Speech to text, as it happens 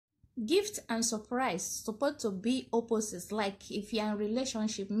Gift and surprise supposed to be opposites. Like if you're in a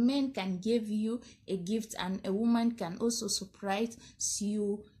relationship, men can give you a gift and a woman can also surprise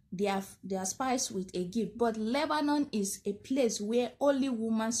you their spouse with a gift. But Lebanon is a place where only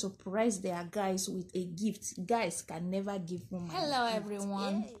women surprise their guys with a gift. Guys can never give women. Hello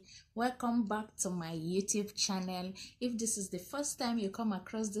everyone. Yay. Welcome back to my YouTube channel. If this is the first time you come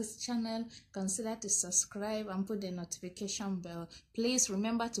across this channel, consider to subscribe and put the notification bell. Please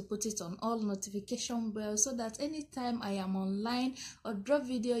remember to put it on all notification bells so that anytime I am online or drop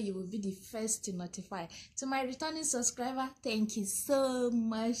video, you will be the first to notify. To my returning subscriber, thank you so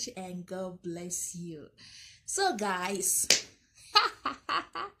much and God bless you. So guys,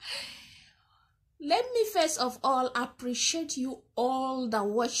 let me first of all appreciate you all that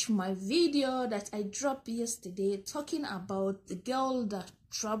watched my video that I dropped yesterday talking about the girl that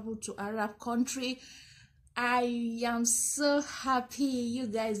traveled to Arab country. I am so happy. You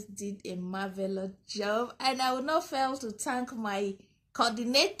guys did a marvelous job, and I will not fail to thank my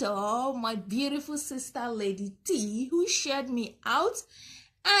coordinator, my beautiful sister Lady T, who shared me out,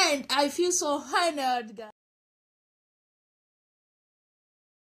 and I feel so honored, guys.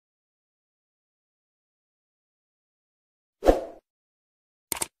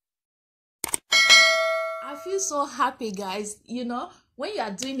 I feel so happy, guys. You know, when you are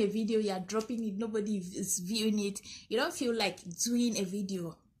doing a video, you are dropping it, nobody is viewing it, you don't feel like doing a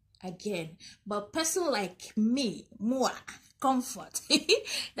video again. But person like me, more comfort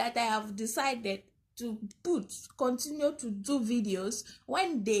that I have decided to continue to do videos.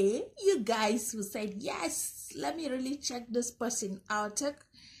 One day you guys will say, yes, let me really check this person out. Take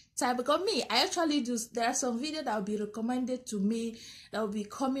time, because me, I actually do. There are some videos that will be recommended to me that will be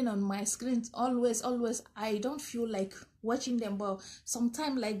coming on my screen always. I don't feel like watching them, but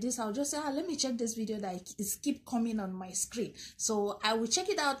sometime like this I'll just say, let me check this video that is keep coming on my screen. So I will check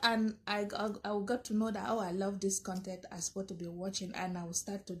it out, and I will get to know that, oh, I love this content I'm supposed to be watching, and I will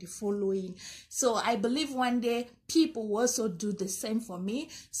start to the following. So I believe one day people will also do the same for me.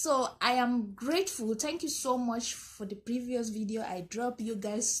 So I am grateful. Thank you so much for the previous video I dropped. You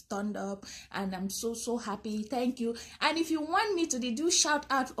guys turned up, and I'm so happy. Thank you. And if you want me to do shout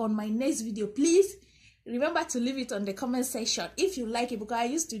out on my next video, please remember to leave it on the comment section if you like it, because I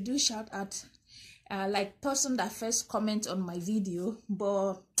used to do shout out like person that first comment on my video,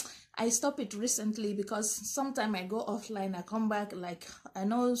 but I stopped it recently because sometimes I go offline, I come back, like I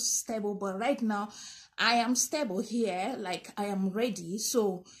know stable, but right now I am stable here, like I am ready.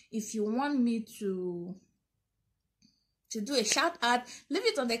 So if you want me to do a shout out, leave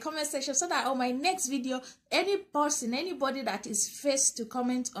it on the comment section so that on my next video, anybody that is first to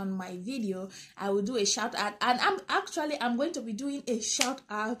comment on my video, I will do a shout out. And I'm going to be doing a shout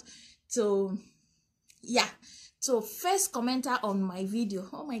out to first commenter on my video.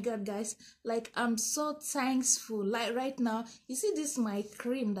 Oh my god, guys, like I'm so thankful. Like right now, you see this my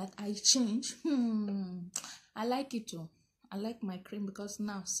cream that I changed. I like it too. I like my cream because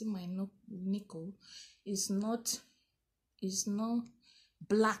now see my nickel is not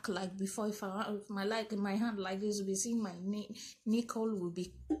black like before. If my hand like this, will be seeing my nickel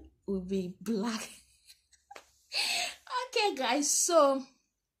will be black. Okay guys, so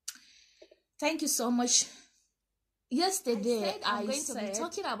thank you so much. Yesterday I was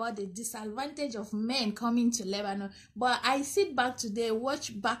talking about the disadvantage of men coming to Lebanon, but I sit back today,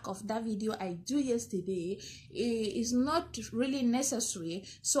 watch back of that video I do yesterday. It is not really necessary,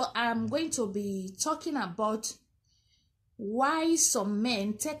 so I'm going to be talking about why some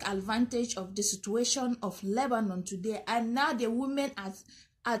men take advantage of the situation of Lebanon today, and now the women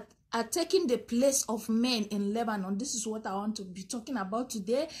are taking the place of men in Lebanon. This is what I want to be talking about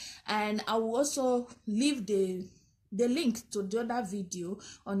today, and I will also leave the link to the other video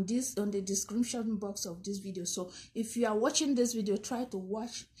on the description box of this video. So if you are watching this video, try to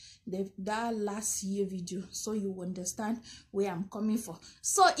watch that last year video so you understand where I'm coming from.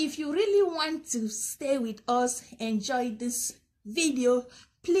 So if you really want to stay with us, enjoy this video,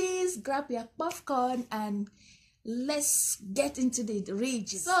 please grab your popcorn and let's get into the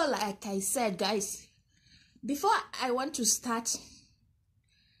region. So like I said, guys, before I want to start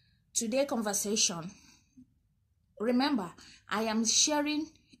today's conversation, remember, I am sharing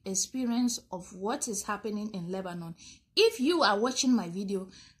experience of what is happening in Lebanon. If you are watching my video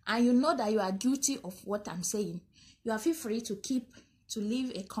and you know that you are guilty of what I'm saying, you are feel free to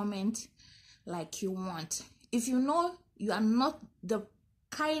leave a comment like you want. If you know you are not the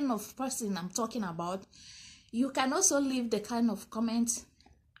kind of person I'm talking about, you can also leave the kind of comment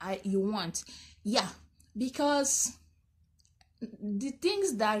you want. Yeah, because the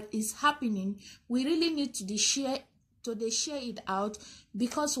things that is happening, we really need to share to they share it out,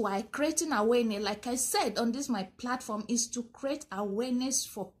 because we're creating awareness. Like I said, on this my platform is to create awareness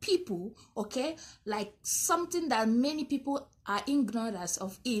for people, okay? Like something that many people are ignorant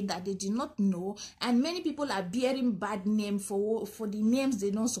of it, that they do not know, and many people are bearing bad name for the names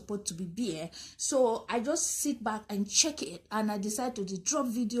they're not supposed to be bear. So I just sit back and check it, and I decide to drop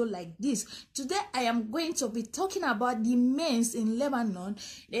video like this. Today I am going to be talking about the men in Lebanon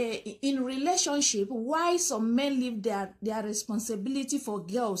in relationship, why some men leave their responsibility for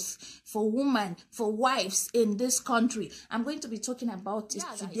girls, for women, for wives in this country. I'm going to be talking about it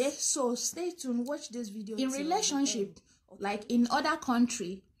today, guys. So stay tuned, watch this video. In relationship, like in other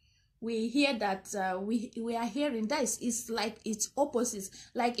country, we hear that we are hearing that it's like it's opposites.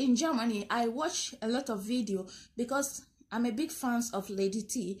 Like in Germany, I watch a lot of video because I'm a big fan of Lady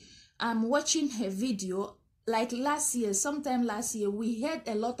T. I'm watching her video. Like sometime last year, we heard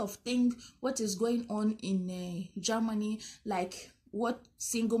a lot of things what is going on in Germany, like what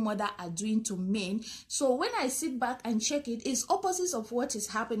single mother are doing to men. So when I sit back and check it, it's opposite of what is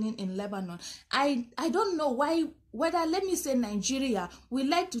happening in Lebanon. I don't know why, whether, let me say, Nigeria, we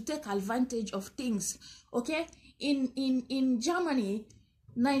like to take advantage of things, okay? In Germany,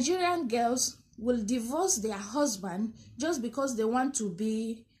 Nigerian girls will divorce their husband just because they want to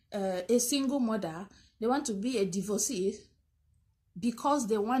be a single mother. They want to be a divorcee because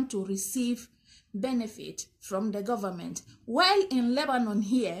they want to receive benefit from the government. While in Lebanon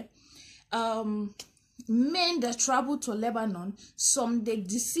here, men that travel to Lebanon, some they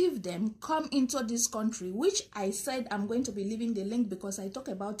deceive them, come into this country, which I said I'm going to be leaving the link because I talked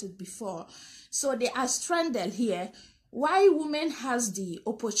about it before. So they are stranded here. Why women has the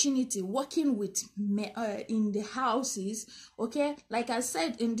opportunity working with in the houses, okay? Like I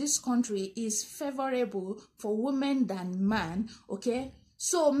said, in this country is favorable for women than man, okay?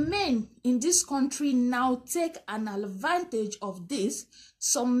 So men in this country now take an advantage of this.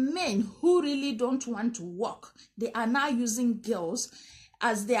 Some men who really don't want to work, they are now using girls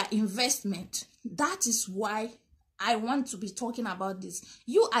as their investment. That is why I want to be talking about this.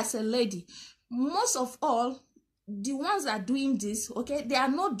 You as a lady, most of all, the ones that are doing this, okay, they are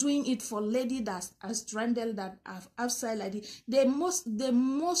not doing it for lady that are stranded, that are outside like this. They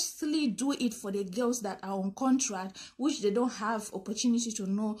mostly do it for the girls that are on contract, which they don't have opportunity to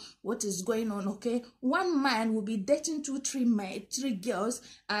know what is going on, okay? One man will be dating three girls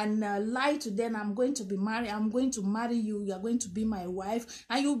and lie to them, I'm going to be married, I'm going to marry you, you're going to be my wife,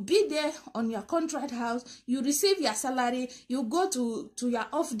 and you'll be there on your contract house, you receive your salary, you go to your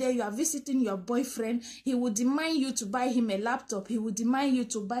off day, you are visiting your boyfriend, he will demand you to buy him a laptop, he will demand you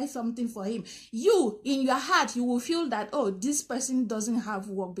to buy something for him. You, in your heart, you will feel that, oh, this person doesn't have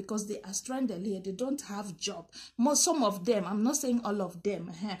work because they are stranded here, they don't have job. Some of them, I'm not saying all of them.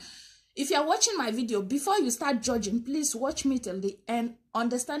 If you are watching my video, before you start judging, please watch me till the end,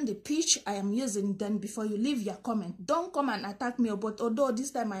 understand the pitch I am using, then before you leave your comment. Don't come and attack me, but although this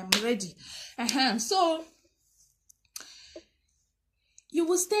time I am ready. So you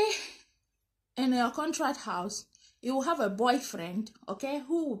will stay in your contract house. You will have a boyfriend, okay,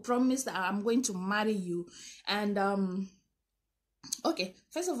 who will promise that I'm going to marry you. And okay,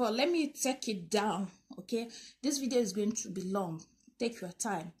 first of all, let me take it down, okay? This video is going to be long. Take your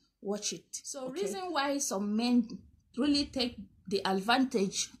time, watch it. So okay. Reason why some men really take the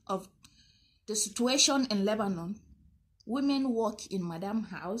advantage of the situation in Lebanon, women work in madam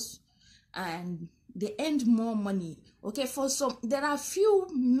house and they earn more money, okay? For some, there are few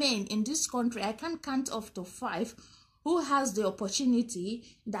men in this country, I can't count up to 5, who has the opportunity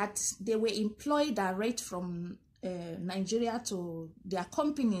that they were employed direct from Nigeria to their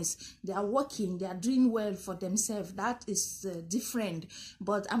companies. They are working, they are doing well for themselves. That is different.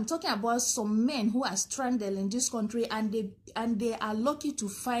 But I'm talking about some men who are stranded in this country, and they are lucky to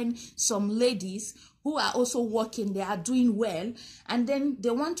find some ladies who are also working, they are doing well, and then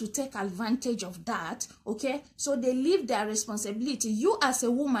they want to take advantage of that, okay? So they leave their responsibility. You as a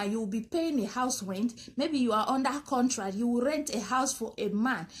woman, you will be paying a house rent. Maybe you are under contract, you will rent a house for a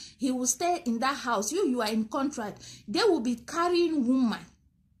man. He will stay in that house. You are in contract. They will be carrying woman.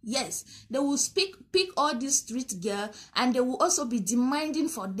 Yes, they will pick all these street girls, and they will also be demanding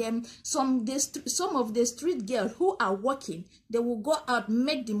for them. Some of the street girls who are working, they will go out,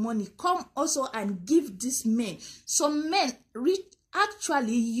 make the money, come also and give these men. Some men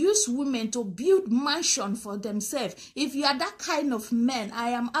actually use women to build mansion for themselves. If you are that kind of man, I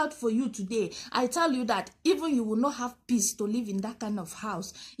am out for you today. I tell you that even you will not have peace to live in that kind of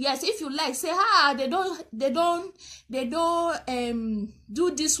house. Yes, if you like, say, they don't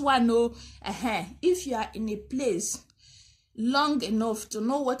do this one. No, if you are in a place long enough to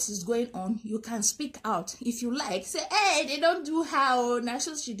know what is going on, you can speak out. If you like, say, hey, they don't do how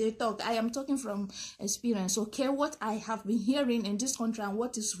national should they talk. I am talking from experience, okay? What I have been hearing in this country and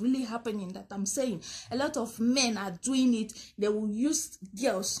what is really happening that I'm saying. A lot of men are doing it. They will use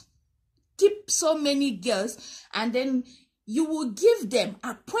girls, keep so many girls, and then you will give them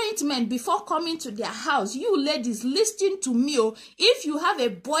appointment before coming to their house. You ladies, listen to me. Oh, if you have a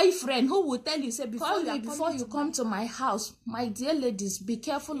boyfriend who will tell you, say, before you come to my house, my dear ladies, be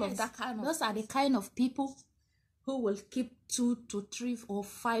careful of that kind of. Those are the kind of people who will keep 2 to 3 or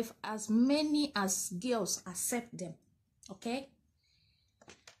 5, as many as girls accept them. Okay?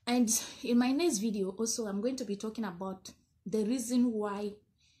 And in my next video also, I'm going to be talking about the reason why,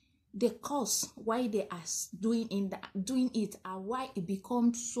 the cause why they are doing it, and why it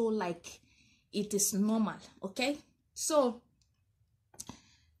becomes so like it is normal. Okay, so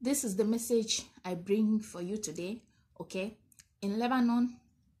this is the message I bring for you today. Okay, in Lebanon,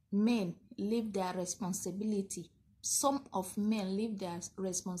 men leave their responsibility. Some of men leave their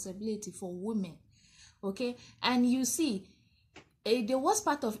responsibility for women. Okay, and you see, the worst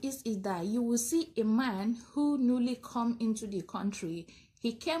part of it is that you will see a man who newly come into the country.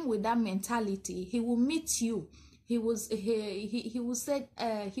 He came with that mentality. He will meet you. He will say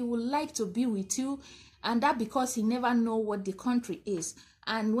he would like to be with you, and that because he never know what the country is.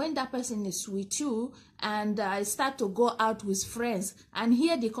 And when that person is with you and start to go out with friends and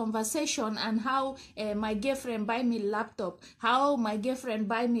hear the conversation and how my girlfriend buy me laptop, how my girlfriend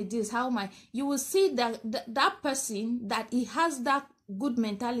buy me this, you will see that that person, that he has that good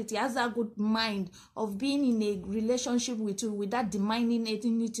mentality, has that good mind of being in a relationship with you without demanding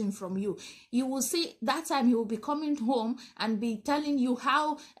anything from you. You will see that time he will be coming home and be telling you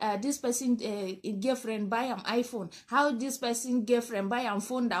how this person girlfriend buy an iPhone, how this person girlfriend buy a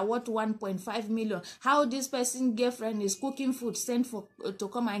phone that worth 1.5 million, how this person girlfriend is cooking food sent for to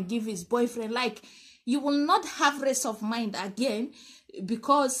come and give his boyfriend. Like, you will not have rest of mind again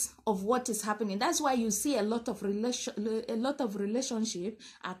because of what is happening. That's why you see a lot of relationship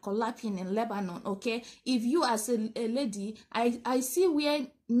are collapsing in Lebanon. Okay, if you as a lady, I see where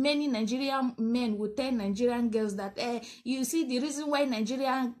many Nigerian men will tell Nigerian girls that you see the reason why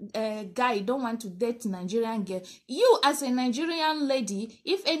Nigerian guy don't want to date Nigerian girl. You as a Nigerian lady,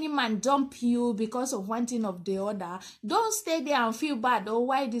 if any man dump you because of one thing or the other, don't stay there and feel bad or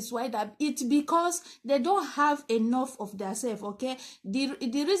why this, why that. It's because they don't have enough of themselves. Okay, the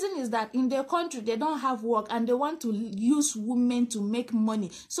reason is that in their country they don't have work and they want to use women to make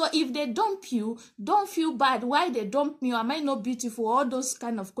money. So if they dump you, don't feel bad. Why they dump me? Am I not beautiful? All those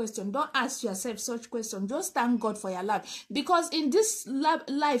kind of questions. Don't ask yourself such questions. Just thank God for your life. Because in this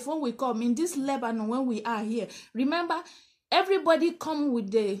life, when we come, in this Lebanon, when we are here, remember, everybody come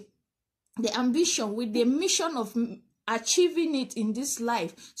with the ambition, with the mission of achieving it in this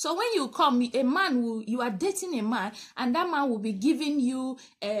life. So when you come, you are dating a man, and that man will be giving you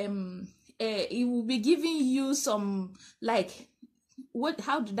he will be giving you some, like,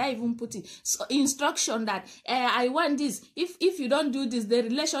 how did I even put it? So, instruction that I want this. If you don't do this, the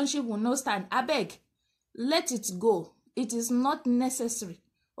relationship will not stand. I beg, let it go. It is not necessary.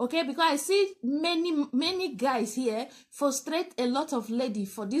 Okay, because I see many guys here frustrate a lot of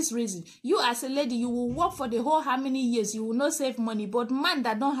ladies for this reason. You as a lady, you will work for the whole how many years, you will not save money, but man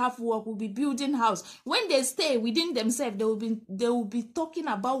that don't have work will be building house. When they stay within themselves, they will be talking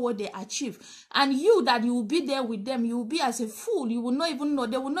about what they achieve, and you that you will be there with them, you will be as a fool. You will not even know.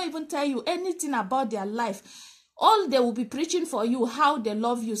 They will not even tell you anything about their life. All they will be preaching for you, how they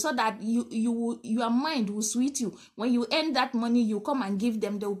love you, so that your mind will sweet you. When you earn that money, you come and give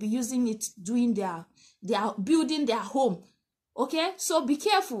them. They will be using it, doing their building their home. Okay, so be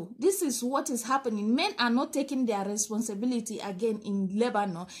careful. This is what is happening. Men are not taking their responsibility again in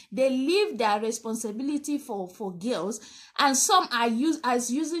Lebanon. They leave their responsibility for girls, and some are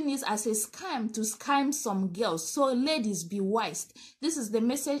using this as a scam to scam some girls. So ladies, be wise. This is the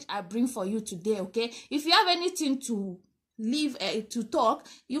message I bring for you today. Okay, if you have anything to leave to talk,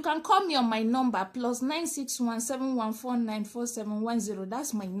 you can call me on my number +961 7149 4710.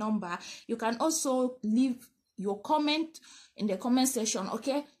 That's my number. You can also leave your comment in the comment section.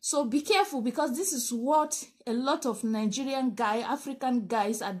 Okay, so be careful, because this is what a lot of Nigerian African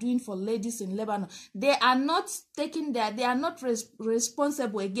guys are doing for ladies in Lebanon. They are not taking they are not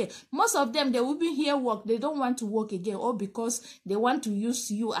responsible again. Most of them, they will be here work, they don't want to work again, or because they want to use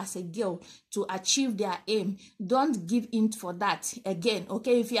you as a girl to achieve their aim. Don't give in for that again.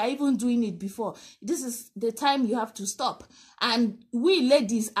 Okay, if you are even doing it before, this is the time you have to stop. And we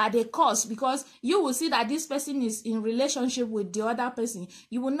ladies are the cause, because you will see that this person is in relationship with the other person.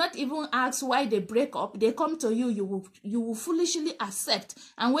 You will not even ask why they break up. They come come to you, you will foolishly accept.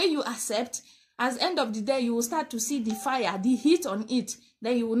 And when you accept, at the end of the day, you will start to see the fire, the heat on it.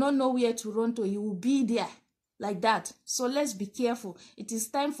 Then you will not know where to run to. You will be there like that. So let's be careful. It is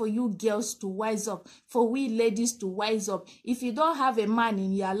time for you girls to wise up, for we ladies to wise up. If you don't have a man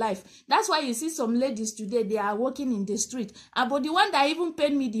in your life, that's why you see some ladies today, they are walking in the street. But the one that even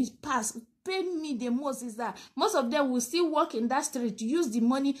paid me the most is that most of them will still work in that street, use the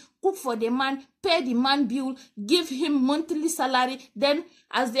money, cook for the man, pay the man bill, give him monthly salary. Then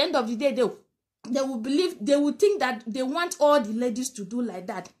at the end of the day, they will think that they want all the ladies to do like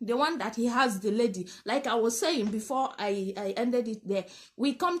that. They want that he has the lady. Like I was saying before I ended it there,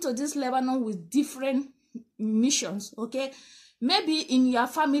 we come to this Lebanon with different missions, okay? Maybe in your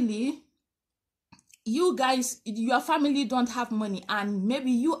family, you guys, your family don't have money, and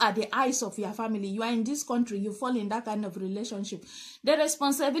maybe you are the eyes of your family. You are in this country, you fall in that kind of relationship. The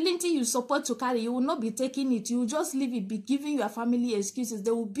responsibility you support to carry, you will not be taking it. You will just leave it, be giving your family excuses.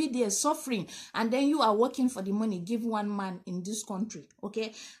 They will be there suffering, and then you are working for the money. Give one man in this country,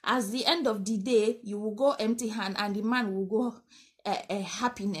 okay? As the end of the day, you will go empty hand, and the man will go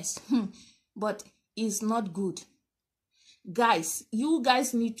happiness. But it's not good. Guys, you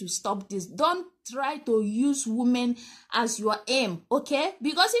guys need to stop this. Don't try to use women as your aim, okay?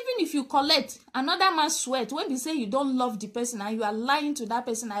 Because even if you collect another man's sweat, when they say you don't love the person and you are lying to that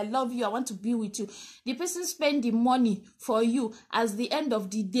person, I love you, I want to be with you, the person spend the money for you. As the end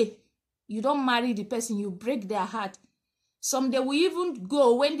of the day, you don't marry the person, you break their heart. Some they will even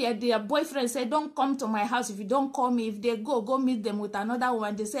go when their boyfriend say, don't come to my house if you don't call me. If they go meet them with another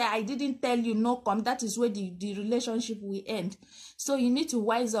one, they say, I didn't tell you, no come. That is where the relationship will end. So you need to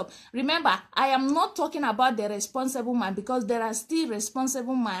wise up. Remember, I am not talking about the responsible man, because there are still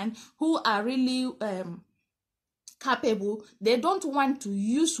responsible men who are really capable. They don't want to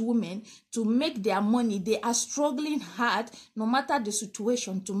use women to make their money. They are struggling hard, no matter the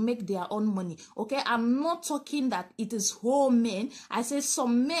situation, to make their own money. Okay, I'm not talking that it is whole men. I say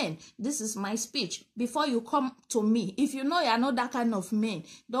some men. This is my speech. Before you come to me, if you know you are not that kind of man,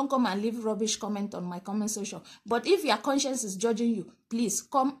 don't come and leave rubbish comment on my comment section. But if your conscience is judging you, please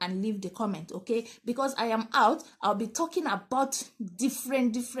come and leave the comment, okay? Because I am out, I'll be talking about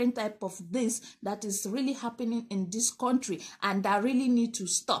different type of this that is really happening in this country, and that really need to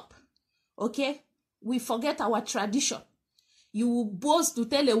stop, okay? We forget our tradition. You will boast to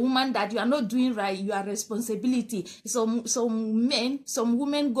tell a woman that you are not doing right, your responsibility. Some men, some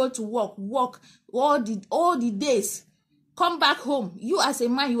women go to work all the days. Come back home. You as a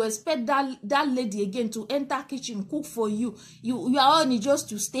man, you expect that lady again to enter kitchen, cook for you. You are only just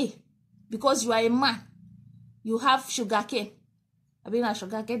to stay because you are a man. You have sugar cane. I mean, a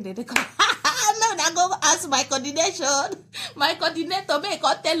sugar cane. They come. I'm not going to ask my coordination. My coordinator may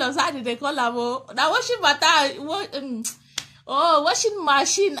tell us how they call her. Now washing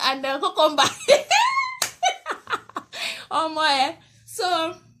machine, and then go come back. Oh my.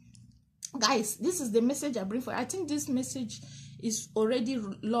 So, guys, this is the message I bring for you. I think this message is already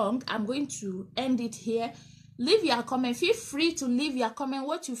long. I'm going to end it here. Leave your comment. Feel free to leave your comment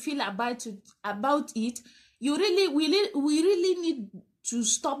what you feel about it. We really need to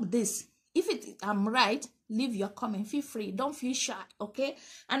stop this. If I'm right, leave your comment. Feel free. Don't feel shy, okay?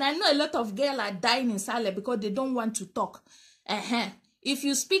 And I know a lot of girls are dying in silence because they don't want to talk. If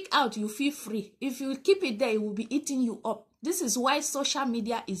you speak out, you feel free. If you keep it there, it will be eating you up. This is why social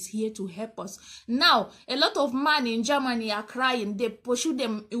media is here to help us. Now, a lot of men in Germany are crying. They pursue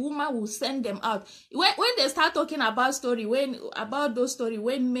them. A woman will send them out. When they start talking about those stories,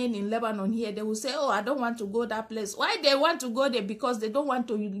 when men in Lebanon here, they will say, oh, I don't want to go that place. Why they want to go there? Because they don't want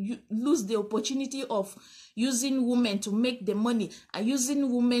to lose the opportunity of using women to make the money, and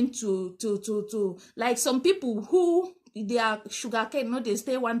using women to like some people who they are sugarcane, no, they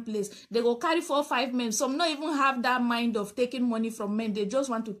stay one place. They go carry 4 or 5 men. Some not even have that mind of taking money from men. They just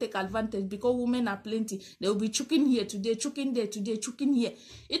want to take advantage because women are plenty. They will be choking here today, choking there today, choking here.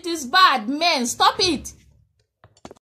 It is bad, men. Stop it.